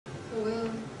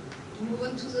move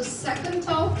on to the second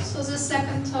talk. So the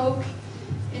second talk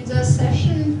in the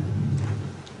session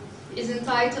is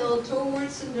entitled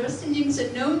Towards Understanding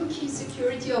the Known Key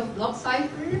Security of Block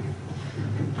Cipher.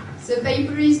 The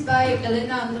paper is by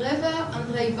Elena Andreeva,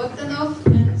 Andrei Bogdanov,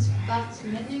 and Bart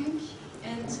Menning,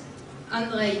 and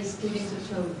Andrei is giving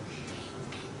the talk.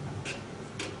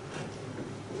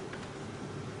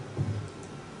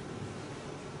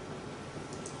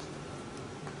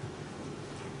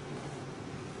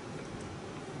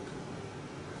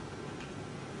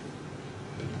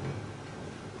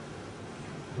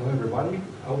 Hello everybody,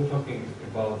 I'll be talking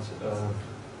about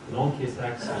known key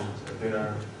attacks and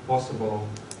their possible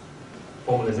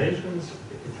formalizations,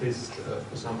 at least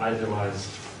for some idealized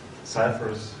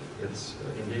ciphers. It's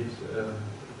indeed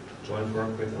joint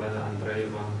work with Elena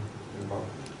Andreeva and Bob.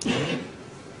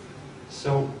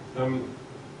 So,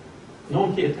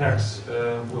 known key attacks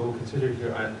we will consider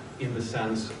here in the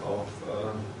sense of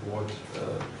what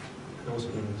Knows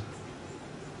and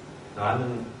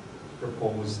Diamond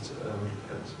proposed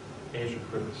at Asia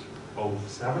Crypt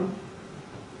 07.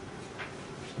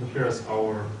 And here's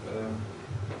our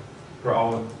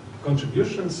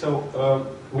contribution. So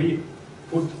we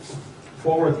put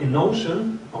forward a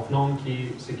notion of known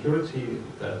key security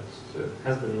that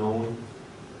has been known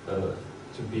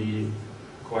to be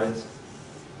quite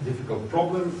a difficult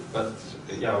problem, but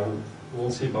yeah, we'll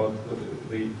see about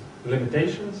the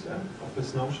limitations of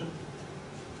this notion.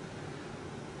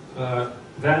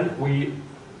 Then we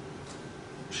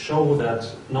show that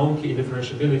known key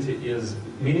indifferentiability is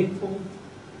meaningful,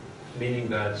 meaning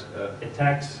that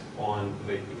attacks on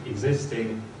the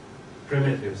existing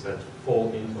primitives that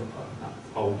fall into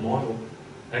our model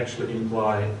actually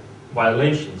imply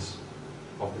violations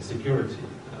of the security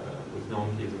with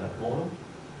known keys in that model,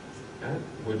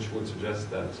 which would suggest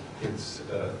that it's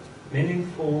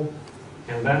meaningful,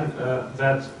 and then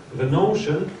that the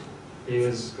notion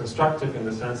is constructive in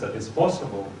the sense that it's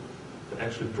possible to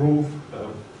actually prove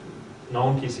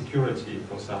known key security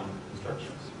for some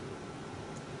instructions.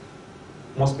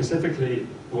 More specifically,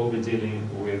 we'll be dealing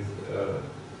with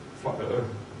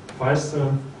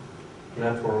Feistel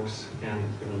networks and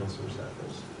universal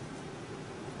ciphers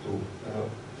to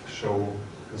show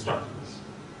constructiveness.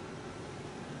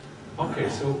 Okay,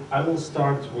 so I will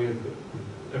start with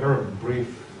a very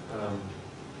brief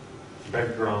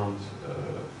background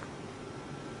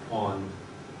on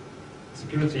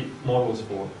security models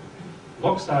for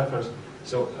block ciphers.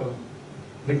 So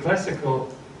the classical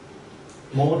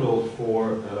model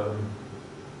for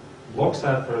block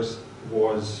ciphers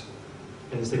was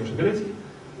indistinguishability,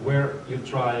 where you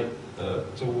try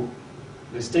to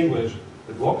distinguish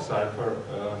the block cipher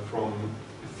from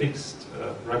a fixed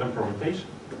random permutation,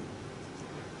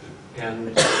 and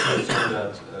make sure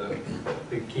that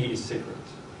the key is secret.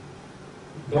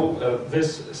 Though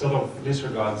this sort of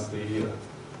disregards the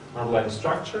underlying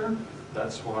structure,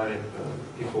 that's why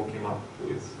people came up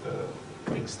with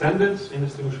extended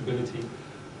indistinguishability,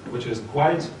 which is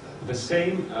quite the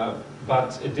same,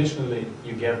 but additionally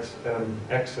you get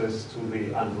access to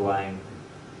the underlying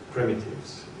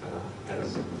primitives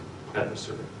as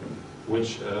adversary,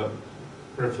 which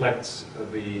reflects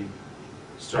the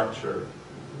structure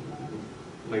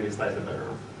maybe slightly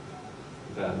better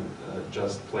than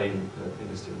just plain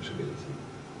indistinguishability.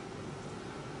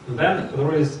 And then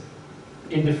there is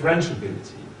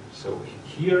indifferentiability. So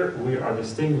here we are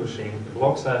distinguishing the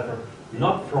block cipher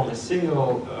not from a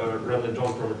single randomly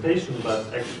drawn permutation, but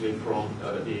actually from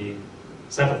a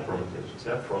set of permutations,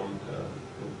 from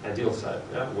ideal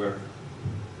cipher, where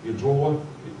you draw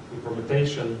the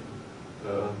permutation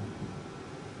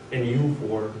in U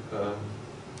for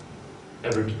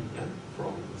every key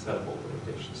from the set of all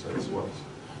permutations. So it's what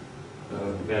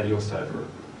the ideal cipher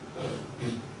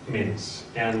means.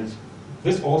 And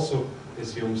this also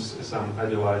assumes some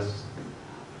idealized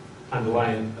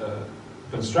underlying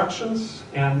constructions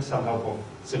and some help of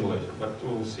simulator, but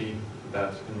we'll see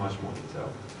that in much more detail.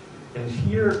 And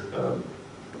here,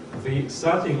 the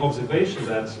starting observation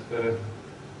that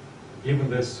given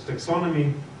this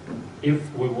taxonomy, if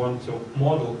we want to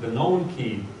model the known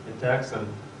key attacks, then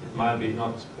it might be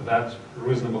not that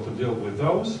reasonable to deal with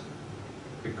those,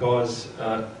 because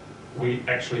we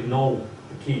actually know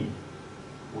the key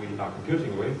we are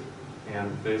computing with,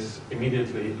 and this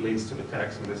immediately leads to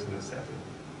attacks in this setting.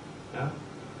 Yeah?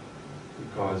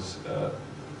 Because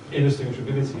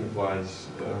indistinguishability implies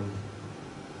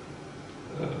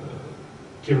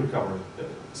key recovery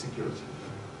security.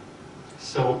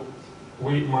 So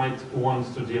we might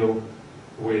want to deal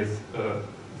with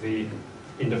the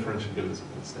indifferentiability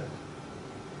instead,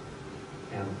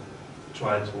 and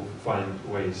try to find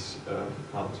ways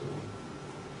how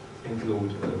to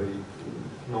include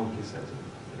the known key setting.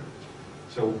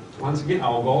 So once again,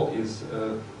 our goal is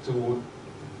to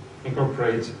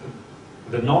incorporate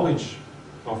the knowledge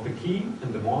of the key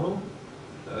in the model,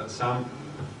 some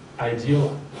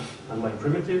ideal underlying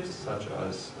primitives such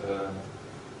as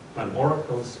random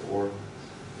oracles or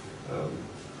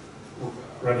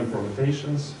random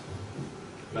permutations,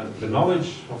 the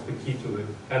knowledge of the key to the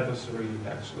adversary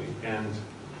actually, and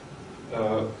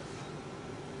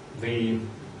the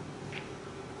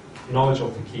knowledge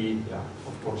of the key, yeah,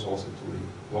 of course, also to the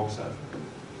block cipher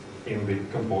in the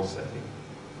composed setting.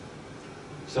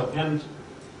 So, and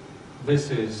this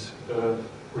is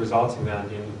resulting then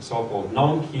in so-called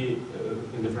known key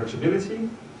indifferentiability,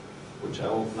 which I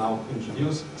will now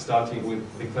introduce, starting with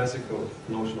the classical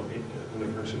notion of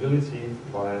indifferentiability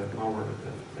by Maurer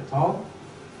et al.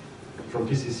 From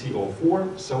PCC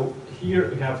 04. So here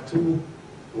we have two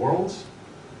worlds.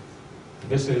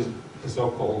 This is the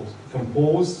so-called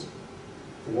composed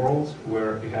world,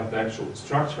 where you have the actual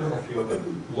structure of your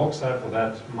block cipher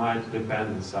that might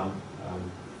depend on some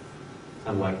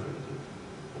unlike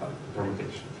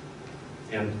permutation.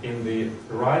 And in the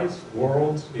right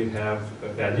world, you have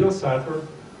the ideal cipher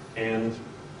and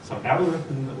some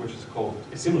algorithm which is called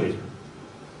a simulator,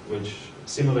 which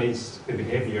simulates the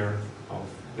behavior of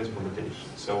this permutation.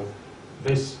 So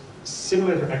this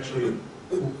simulator actually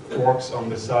works on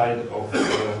the side of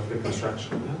the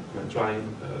construction. Yeah? We're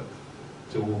trying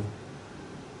to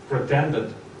pretend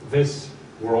that this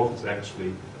world is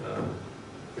actually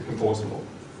the composable,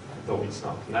 though it's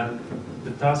not. And then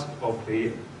the task of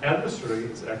the adversary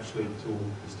is actually to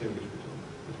distinguish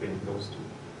between those two.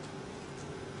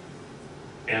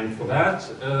 And for that,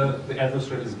 the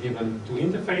adversary is given two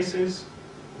interfaces,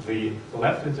 the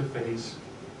left interface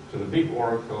to the big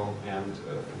oracle and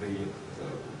the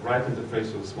right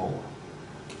interface to the small one.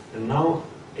 And now,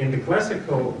 in the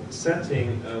classical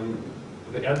setting,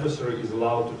 the adversary is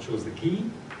allowed to choose the key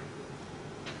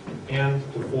and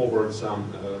to forward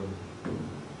some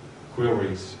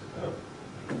queries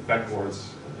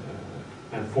backwards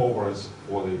and forwards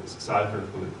for the cipher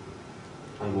for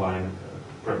the underlying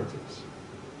primitives.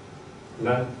 And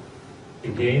then,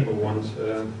 again, we want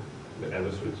the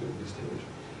adversary to distinguish.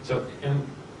 So,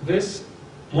 this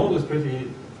model is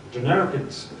pretty generic.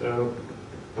 It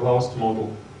allows to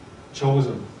model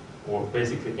chosen or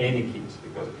basically any keys,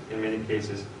 because in many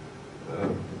cases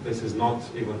this is not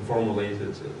even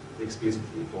formulated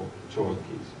explicitly for chosen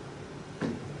keys.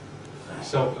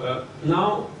 So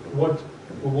now what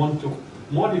we want to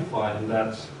modify in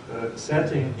that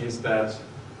setting is that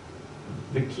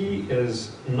the key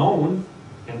is known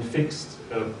and fixed,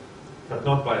 but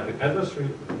not by the adversary,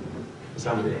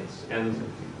 somebody else. And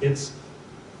it's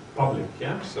public,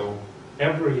 yeah? So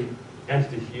every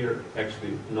entity here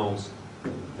actually knows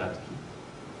that key,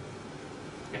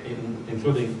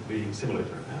 including the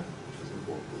simulator, yeah? Which is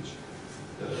important,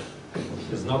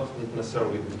 which is not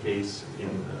necessarily the case in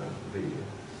the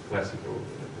classical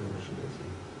indifferentiability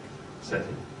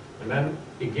setting. And then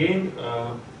again,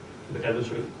 the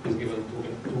adversary is given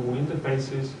two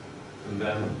interfaces, and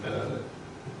then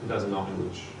it doesn't know in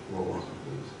which world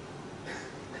it is.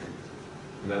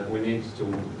 And then we need to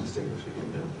distinguish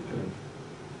between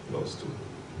those two.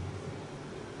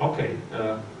 Okay.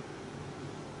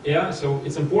 Yeah, so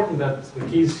it's important that the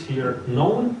key is here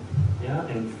known, yeah,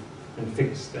 and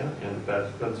fixed, yeah, and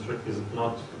that the is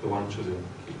not the one choosing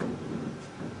the key.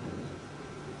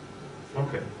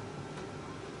 Okay.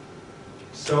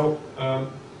 So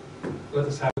let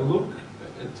us have a look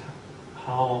at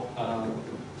how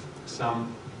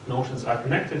some notions are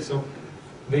connected. So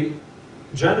the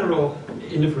general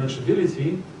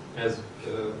indifferentiability, as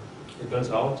it turns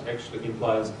out, actually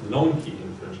implies known key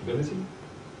indifferentiability.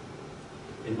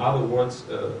 In other words,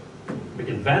 the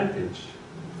advantage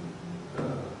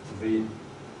the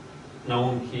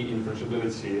known key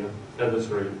indifferentiability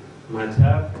adversary might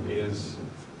have is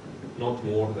not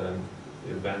more than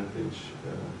the advantage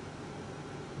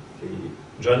the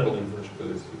general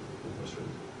indifferentiability adversary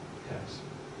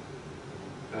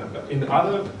has. But in the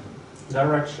other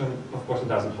direction, of course, it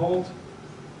doesn't hold,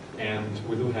 and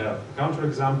we do have a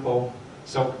counterexample.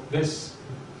 So this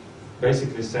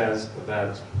basically says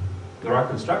that there are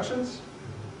constructions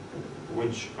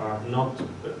which are not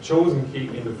chosen key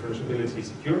indifferentiability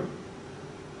secure,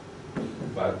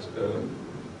 but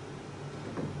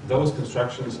those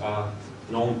constructions are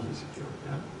known key secure,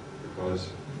 yeah? Because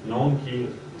known key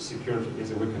security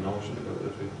is a weaker notion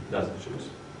because it doesn't choose.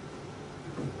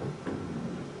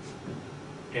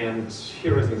 And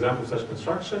here is an example of such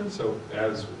construction. So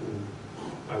as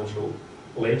I will show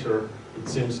later, it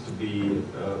seems to be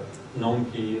known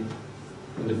key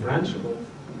indifferentiable.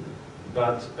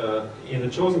 but in the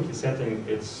chosen key setting,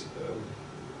 it's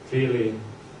clearly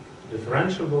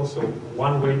differentiable. So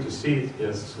one way to see it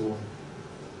is to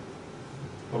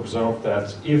observe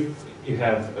that if you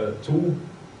have two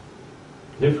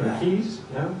different keys,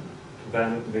 yeah,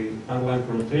 then the underlying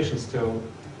permutation still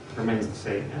remains the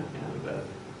same, yeah? And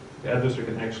the adversary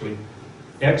can actually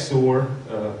XOR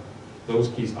those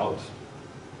keys out.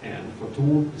 And for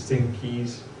two distinct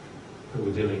keys,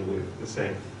 we're dealing with the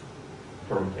same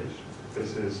permutation.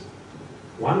 This is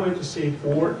one way to see it,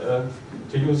 or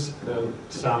to use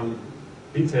some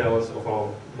details of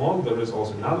our model. There is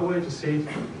also another way to see it,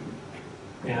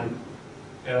 and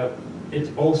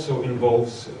it also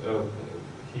involves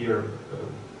here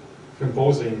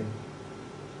composing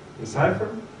in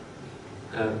Cipher,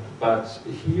 but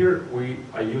here we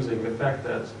are using the fact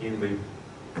that in the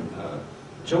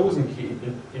chosen key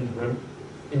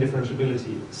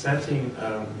indifferentiability setting,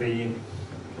 the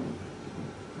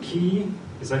key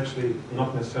is actually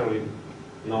not necessarily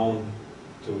known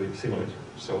to the simulator,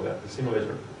 so that the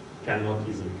simulator cannot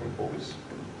easily compose.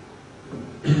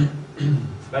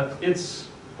 But it's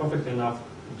perfectly enough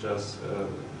just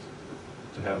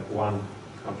to have one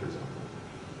counterexample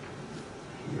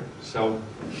here. So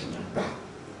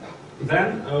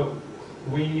then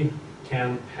we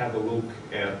can have a look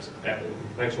at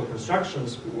actual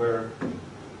constructions where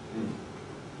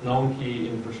known key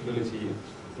indifferentiability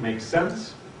makes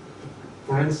sense.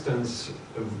 For instance,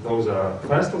 those are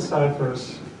Feistel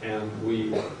ciphers, and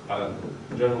we are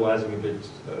generalizing a bit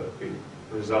the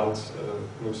results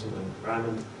Knudsen and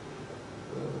Raymond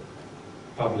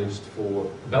published for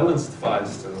balanced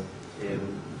Feistel in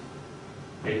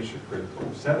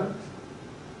H07.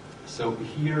 So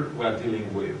here we are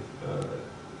dealing with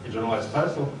a generalized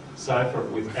Feistel cipher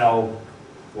with L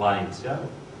lines. Yeah,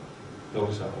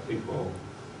 those are of equal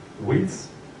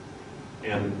width,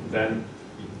 and then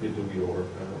you do your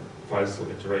Feistel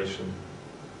iteration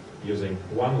using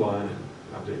one line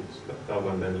and update the other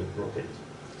one, then you rotate.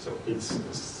 So it's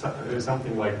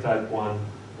something like type 1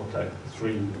 or type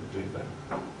 3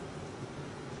 GFM,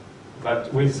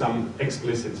 but with some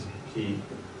explicit key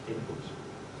input.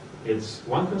 It's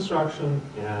one construction,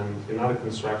 and another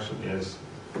construction is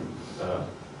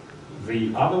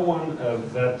the other one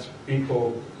that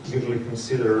people usually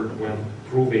consider when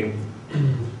proving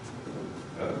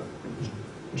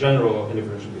general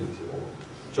indifferentiability or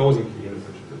chosen key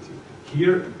indifferentiability.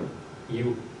 Here,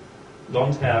 you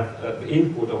don't have the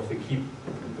input of the key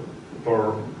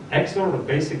per XOR, but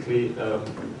basically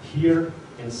here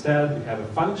instead you have a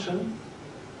function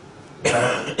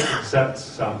that accepts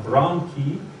some round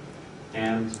key,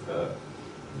 and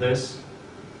this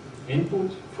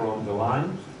input from the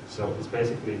line, so it's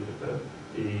basically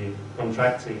the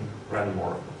contracting random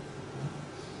oracle.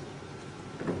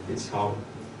 It's how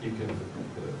you can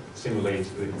simulate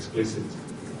the explicit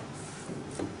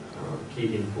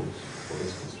key input for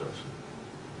this construction.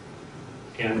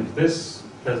 And this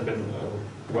has been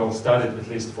well studied, at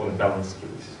least for the balanced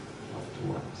keys of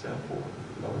 2 lines, yeah, for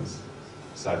balanced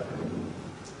cipher.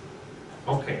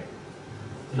 Okay.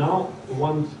 Now we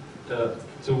want to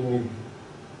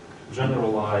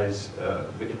generalize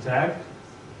the attack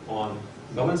on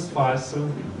balanced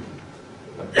Feistel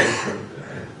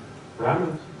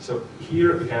parameter. So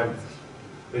here we have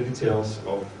the details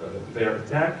of their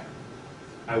attack.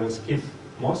 I will skip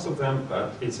most of them,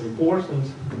 but it's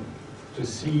important to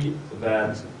see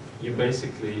that you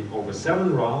basically, over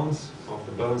 7 rounds of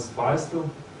the balanced Feistel,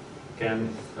 can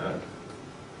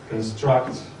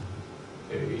construct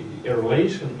a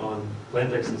relation on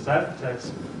plaintext and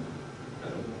ciphertext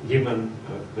given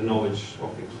the knowledge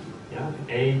of the key. Yeah?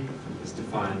 A is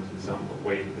defined in some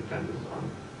way dependent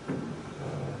on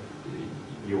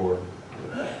your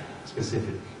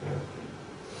specific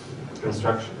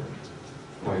construction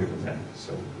of your attack.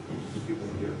 So you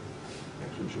can here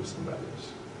actually choose some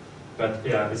values. But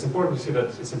yeah, it's important to see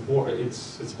that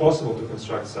it's possible to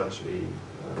construct such a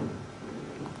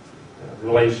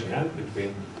relation, yeah,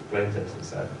 between plaintext and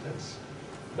ciphertext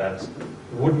that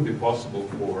wouldn't be possible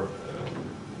for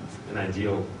an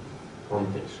ideal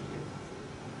permutation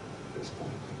at this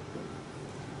point.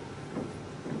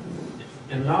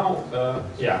 And now,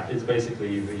 yeah, it's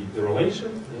basically the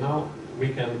relation. Now we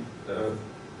can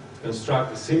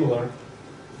construct a similar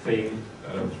thing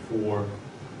for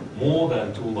more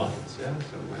than 2 lines. Yeah?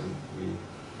 So when we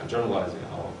are generalizing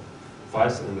our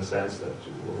Feistel in the sense that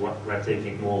we're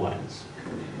taking more lines.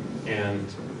 And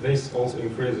this also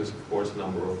increases, of course, the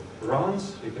number of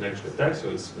rounds you can actually attack. So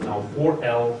it's now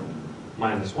 4L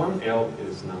minus 1. L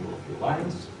is the number of your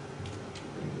lines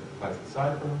in the Feistel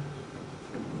cipher.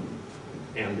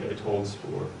 And it holds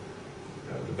for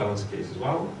the balanced case as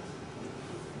well.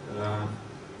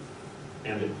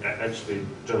 and it actually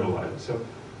generalizes. So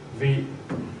the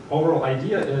overall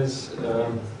idea is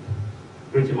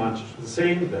pretty much the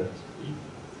same, that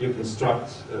you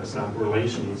construct some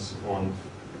relations on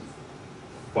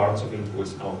parts of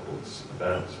inputs and outputs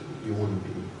that you wouldn't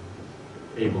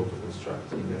be able to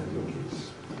construct in the ideal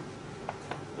case.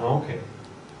 Okay.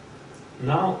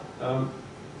 Now,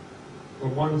 we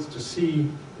want to see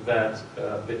that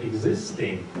the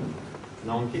existing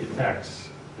non-key attacks,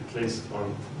 at least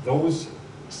on those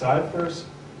ciphers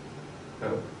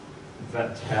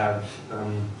that have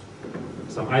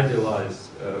some idealized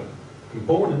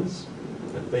components,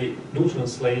 that they do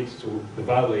translate to the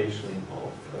violation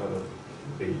of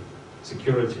the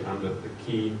security under the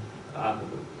key,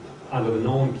 under the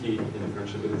known key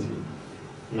indifferentiability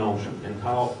notion. And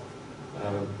how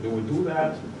do we do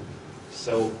that?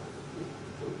 So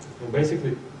we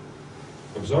basically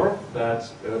observe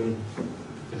that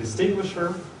the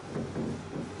distinguisher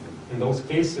in those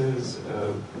cases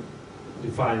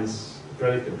defines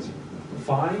predicate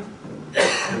phi,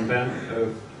 and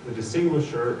then the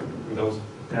distinguisher in those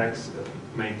attacks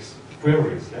makes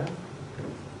queries, yeah,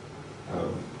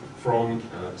 from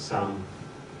some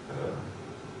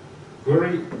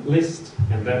query list,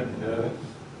 and then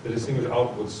the distinguisher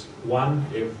outputs 1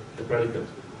 if the predicate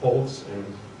holds and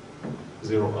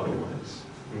 0 otherwise.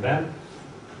 And then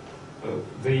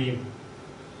the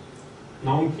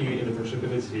non-key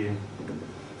indifferentiability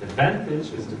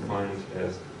advantage is defined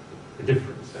as the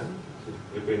difference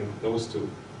between those two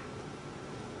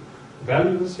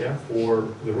values, yeah, for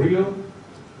the real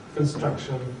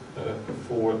construction,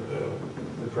 for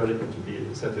the predicate to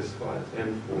be satisfied,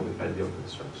 and for the ideal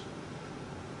construction.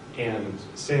 And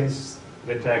since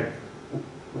the attack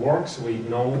works, we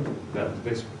know that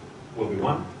this will be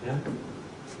 1, yeah,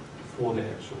 for the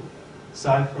actual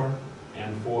cipher,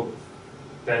 and for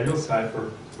the ideal cipher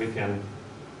we can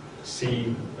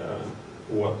see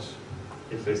what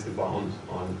at least the bound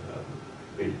on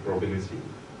the probability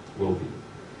will be.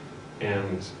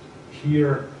 And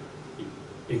here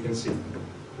you can see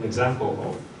an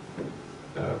example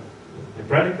of a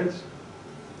predicate,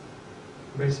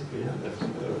 basically, yeah, that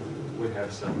we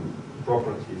have some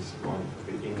properties on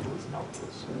the inputs and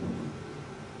outputs.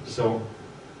 So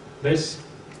this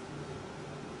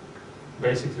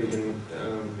basically in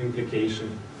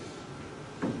implication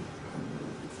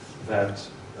that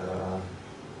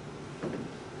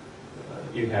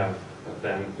you have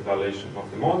then evaluation of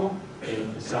the model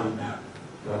in some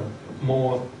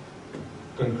more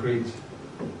concrete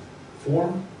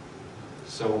form.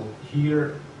 So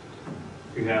here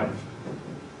you have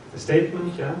a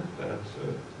statement, yeah, that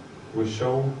will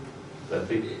show that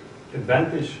the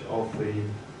advantage of the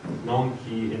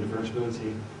non-key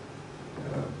indifferentiability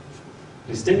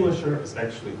distinguisher is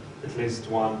actually at least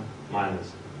 1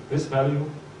 minus this value,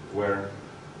 where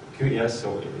QES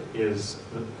so is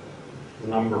the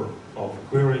number of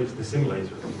queries the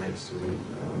simulator makes to the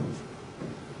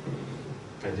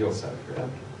ideal cipher, yeah,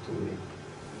 to the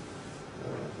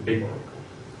big oracle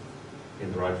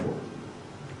in the right form.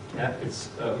 Yeah, it's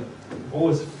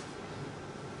always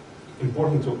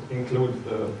important to include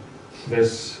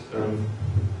this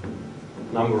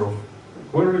number of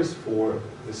queries for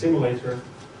the simulator,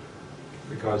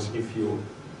 because if you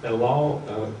allow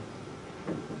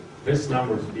this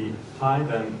number to be high,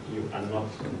 then you are not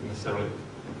necessarily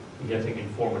getting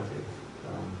informative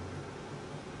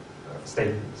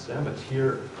statements. Yeah? But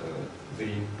here,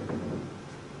 the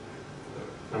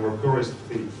number of queries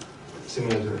the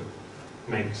simulator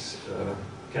makes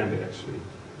can be actually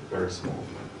very small.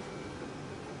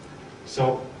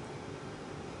 So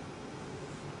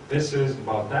this is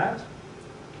about that.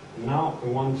 Now we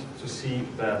want to see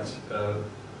that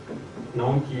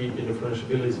non-key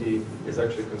indifferentiability is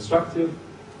actually constructive,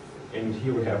 and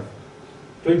here we have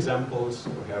 2 examples.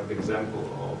 We have the example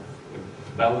of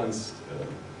a balanced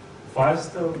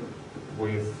Firestone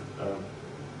with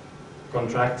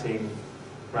contracting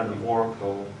random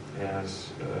oracle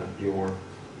as your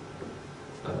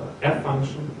f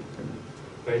function,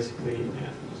 basically,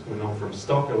 and we know from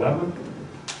stock 11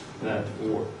 that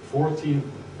for 14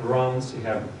 rounds you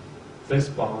have this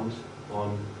bound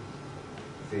on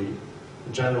the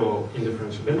general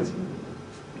indifferentiability,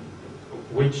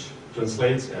 which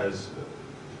translates as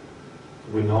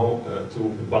we know to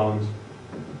the bound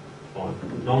on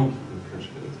non-key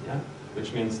indifferentiability, yeah?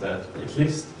 Which means that at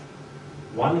least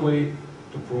one way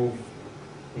to prove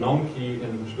non-key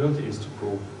indifferentiability is to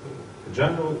prove the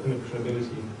general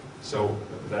indifferentiability, so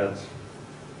that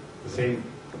the same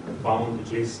bound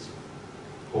at least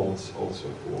holds also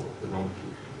for the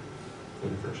non-key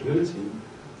indifferentiability.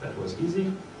 That was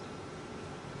easy.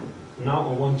 now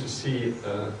I want to see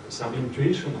some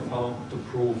intuition of how to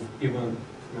prove even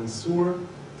Mansour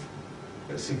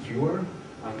secure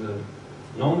under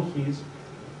known keys,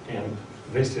 and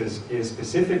this is a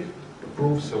specific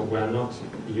proof, so we're not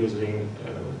using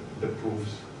the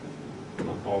proofs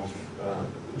of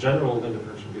general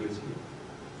indifferentiability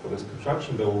for this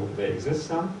construction, though there exist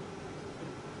some.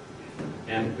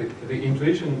 And the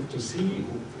intuition to see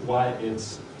why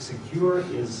it's secure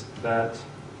is that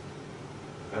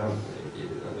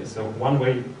so one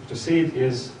way to see it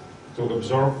is to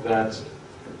observe that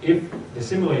if the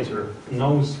simulator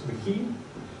knows the key,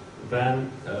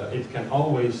 then it can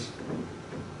always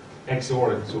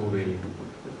XOR it to the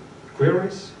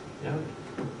queries, yeah,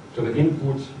 to the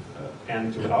input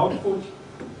and to the output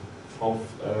of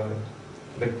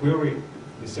the query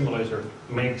the simulator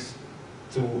makes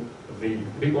to the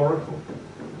big oracle.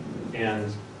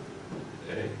 And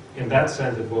in that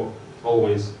sense, it will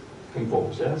always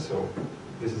compose. Yeah? So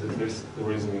this is the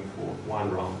reasoning for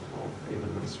one round of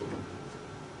even Mansour.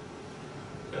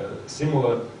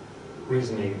 Similar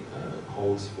reasoning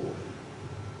holds for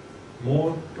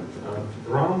more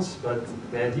rounds, but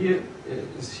the idea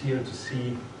is here to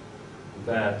see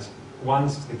that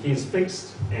once the key is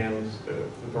fixed and the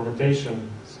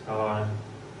permutations are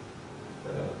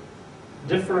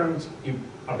different, you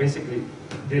are basically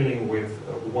dealing with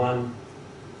one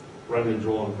randomly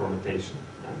drawn permutation.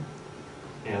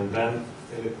 Yeah? And then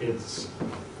it's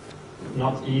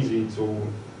not easy to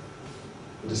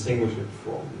distinguish it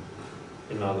from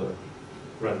another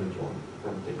randomly drawn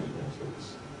permutation. Yeah? So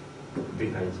it's the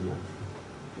idea.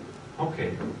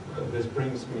 Okay, this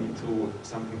brings me to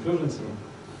some conclusions and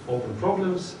open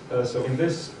problems. So in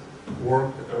this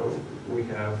work, we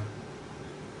have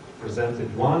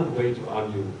presented one way to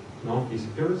argue non-key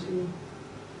security,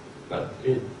 but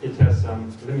it has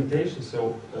some limitations.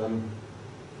 So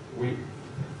we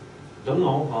don't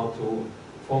know how to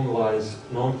formalize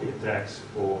non-key attacks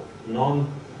for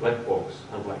non-black box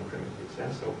underlying primitives.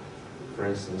 Yeah? So, for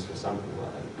instance, for something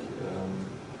like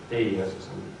AES or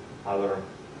some other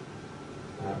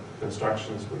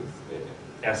constructions with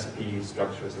SP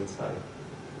structures inside.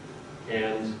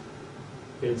 And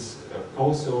it's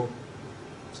also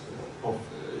of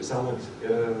somewhat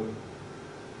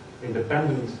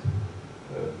independent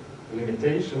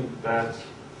limitation that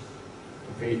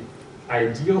the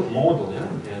ideal model,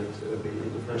 yeah, and the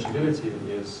differentiability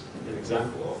is an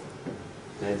example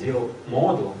of an ideal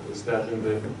model, is that in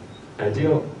the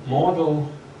ideal model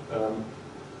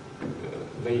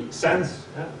the sense,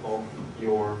 yeah, of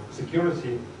your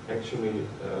security actually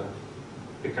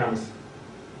becomes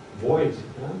void,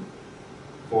 yeah,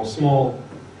 for small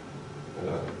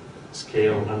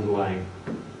scale underlying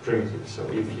primitives. So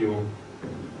if you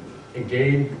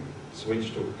again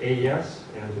switch to AES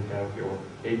and you have your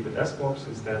 8-bit S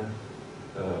boxes, then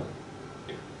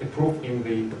the proof in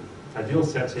the ideal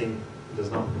setting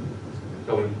does not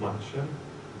tell you much, yeah,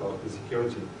 about the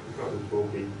security, because it will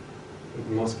be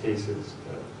in most cases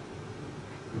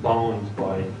bound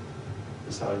by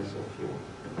the size of your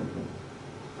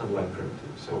underlying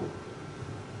primitive. So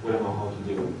we don't know how to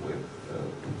deal with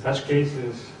such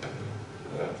cases,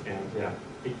 and yeah,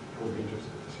 it would be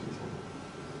interesting to see some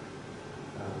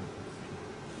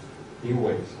new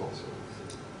ways also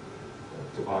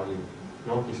to argue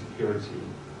non-key security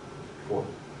for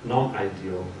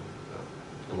non-ideal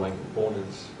underlying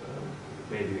components,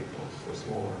 maybe for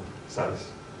smaller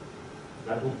size.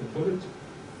 That will conclude it.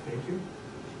 Thank you.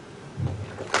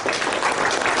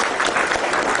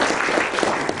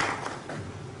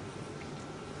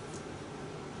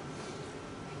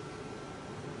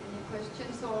 Any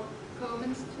questions or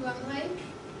comments to Andrei?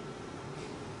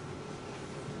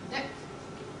 Yeah.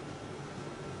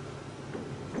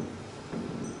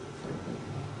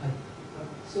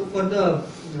 So for the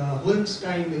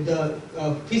Holstein, the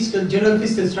general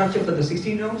physical structure for the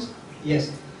 16 rounds,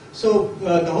 yes. So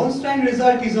the Holstein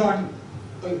result is on.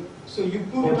 So you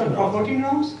proved it on 14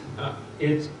 rounds.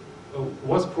 It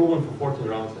was proven for 14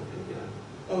 rounds, I think. Yeah.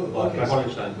 Oh, okay. By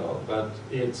Holstein, but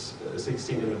it's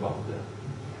 16 and above. Yeah.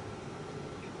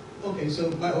 Okay, so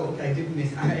okay, I didn't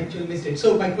miss. I actually missed it.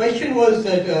 So my question was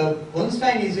that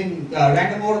Holstein is in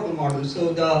random oracle model.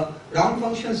 So the round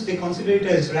functions, they consider it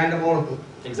as random oracle.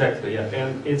 Exactly, yeah,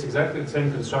 and it's exactly the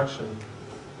same construction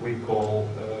we call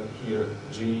here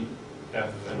G,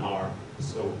 F, and R.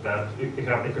 So that you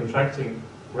have a contracting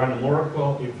random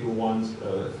oracle if you want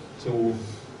to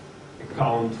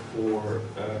account for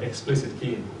explicit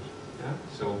key input. Yeah?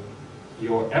 So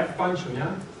your F function,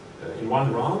 yeah, in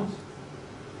one round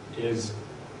is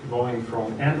going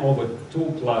from n over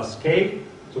 2 plus k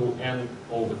to n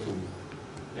over 2.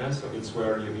 Yeah, so it's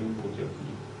where you input your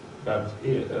key. But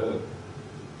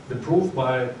the proof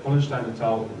by Hohenstein et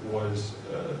al. Was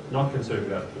not considering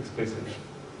that explicit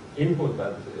input,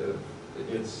 but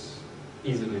it's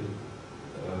easily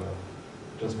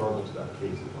transferable to that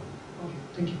case as well. Okay,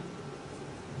 thank you.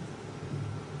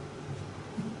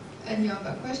 Any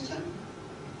other question?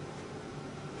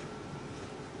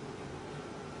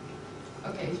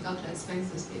 Okay, if not, let's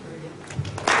thank the speaker again.